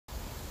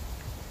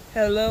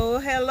Hello,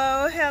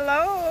 hello,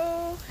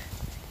 hello.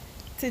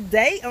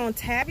 Today on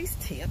Tabby's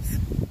Tips,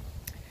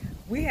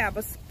 we have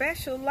a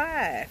special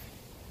live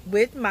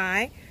with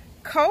my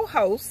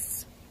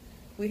co-hosts.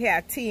 We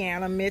have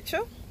Tiana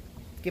Mitchell.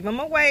 Give them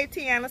a wave,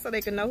 Tiana, so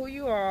they can know who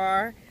you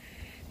are.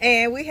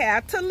 And we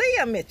have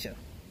Talia Mitchell.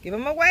 Give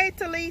them a wave,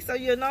 Talia, so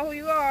you'll know who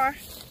you are.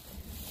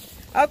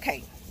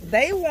 Okay,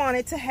 they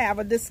wanted to have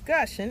a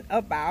discussion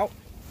about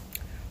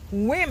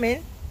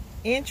women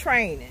in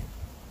training.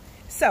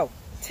 So,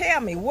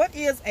 tell me, what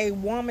is a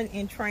woman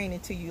in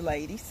training to you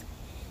ladies?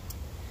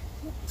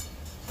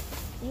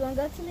 You want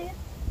to go to there?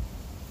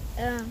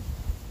 No.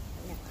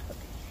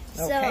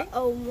 Okay. So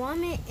a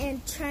woman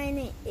in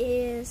training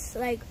is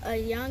like a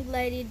young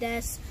lady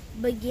that's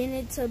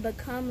beginning to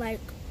become like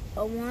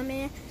a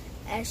woman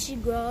as she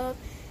grows up.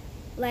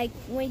 Like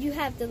when you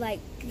have to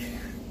like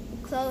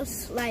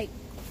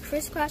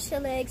crisscross your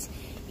legs,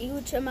 eat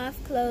with your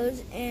mouth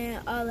closed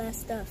and all that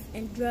stuff,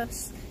 and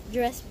dress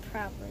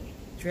properly.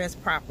 Dress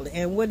properly.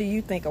 And what do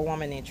you think a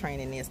woman in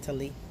training is,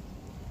 Talia?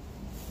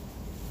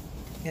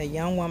 A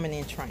young woman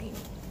in training.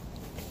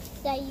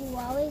 That you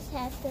always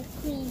have to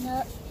clean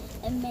up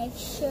and make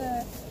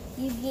sure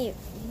you get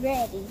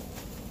ready.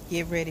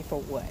 Get ready for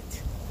what?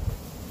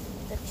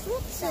 The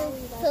trip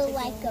to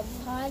like a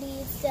party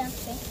or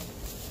something.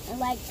 And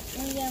like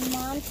when your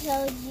mom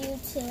tells you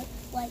to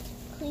like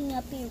clean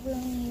up your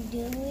room, you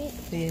do it.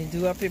 You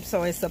do up it,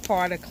 so it's a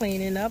part of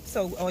cleaning up.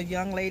 So a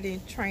young lady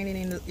in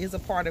training is a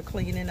part of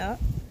cleaning up.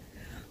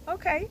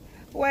 Okay.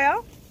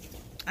 Well,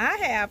 I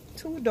have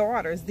two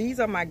daughters. These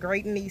are my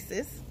great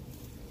nieces.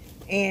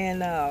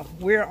 And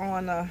we're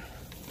on a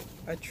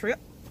trip,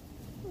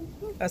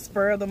 a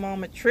spur of the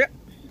moment trip.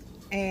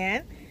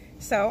 And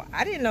so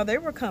I didn't know they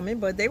were coming,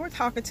 but they were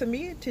talking to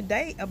me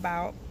today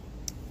about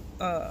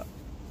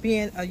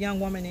being a young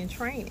woman in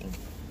training.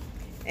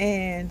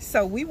 And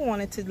so we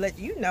wanted to let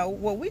you know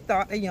what we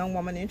thought a young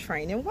woman in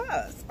training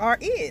was or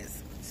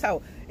is.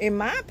 So in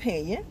my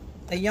opinion,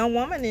 a young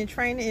woman in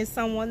training is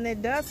someone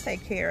that does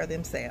take care of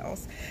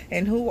themselves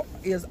and who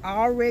is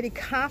already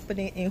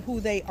confident in who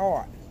they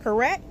are,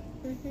 correct?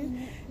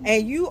 Mm-hmm.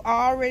 And you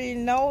already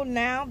know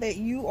now that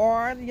you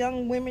are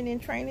young women in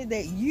training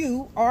that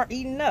you are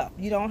enough.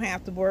 You don't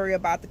have to worry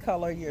about the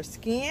color of your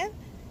skin.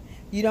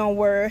 You don't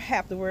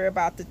have to worry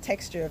about the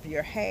texture of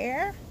your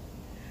hair.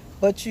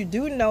 But you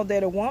do know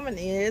that a woman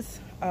is,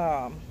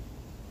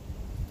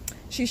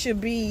 she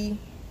should be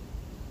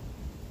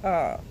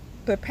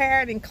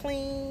prepared and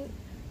clean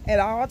at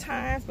all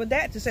times. But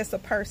that's just a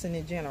person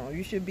in general.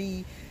 You should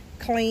be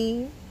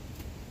clean.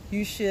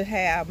 You should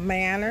have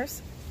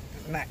manners.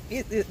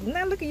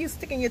 Now look at you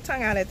sticking your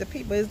tongue out at the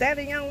people. Is that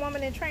a young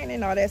woman in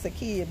training, or that's a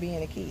kid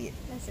being a kid?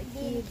 That's a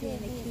kid being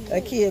a kid.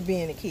 A kid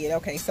being a kid.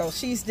 Okay, so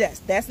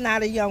that's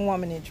not a young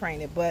woman in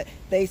training, but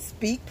they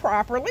speak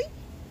properly.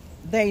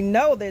 They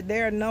know that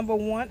they're number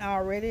one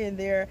already, and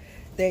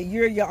that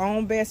you're your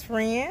own best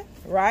friend,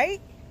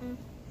 right?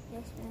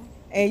 Yes, ma'am.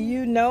 And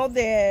you know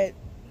that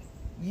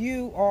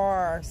you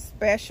are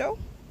special,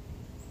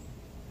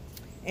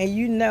 and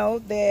you know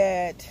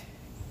that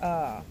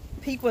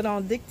people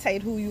don't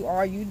dictate who you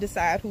are. You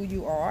decide who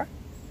you are,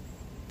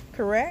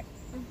 correct?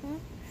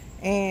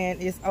 Mm-hmm.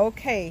 And it's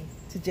okay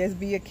to just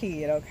be a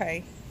kid,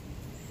 okay?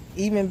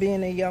 Even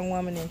being a young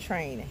woman in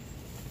training.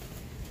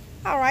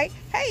 All right.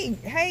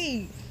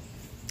 Hey,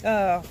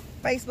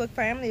 Facebook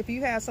family, if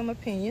you have some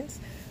opinions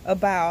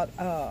about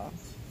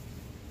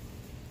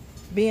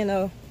being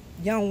a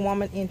young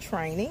woman in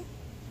training,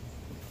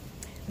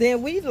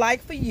 then we'd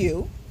like for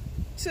you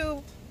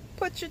to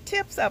put your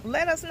tips up.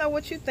 Let us know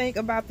what you think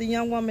about the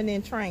young woman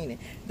in training.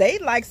 They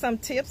like some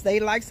tips. They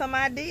like some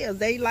ideas.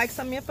 They like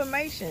some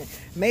information.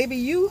 Maybe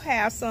you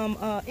have some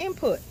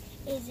input.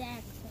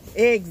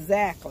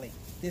 Exactly.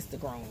 This is the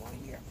grown one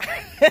here.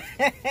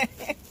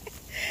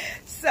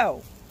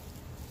 So,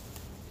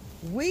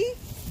 we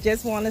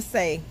just want to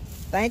say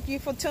thank you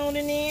for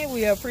tuning in.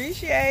 We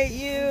appreciate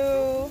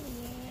you.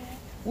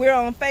 We're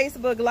on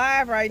Facebook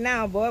Live right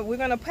now, but we're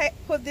going to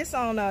put this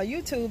on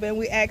YouTube, and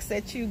we ask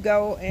that you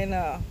go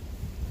and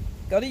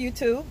go to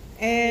YouTube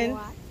and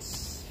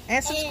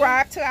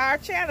subscribe to our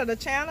channel. The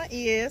channel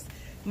is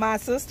My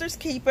Sister's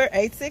Keeper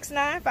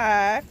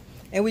 8695,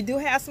 and we do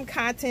have some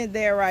content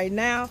there right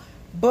now,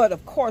 but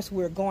of course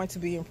we're going to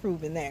be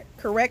improving that.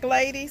 Correct,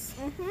 ladies?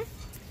 Mm-hmm.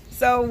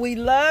 So we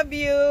love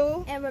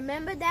you. And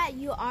remember that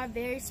you are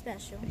very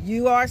special.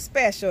 You are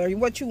special.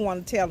 What you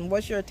want to tell them?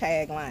 What's your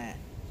tagline?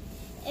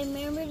 And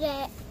remember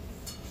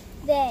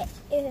that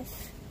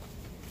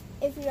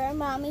if your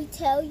mommy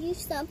tell you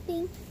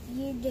something,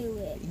 you do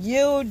it.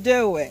 You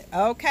do it.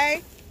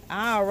 Okay?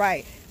 All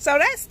right. So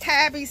that's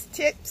Tabby's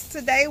Tips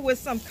today with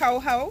some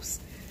co-hosts,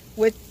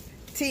 with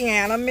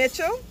Tiana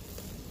Mitchell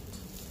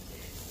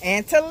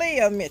and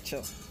Talia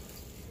Mitchell.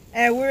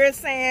 And we're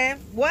saying,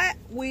 what?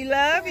 We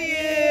love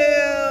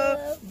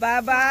you.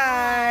 Bye-bye.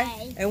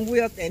 Bye.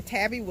 And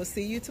Tabby will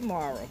see you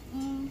tomorrow.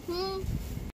 Mm-hmm.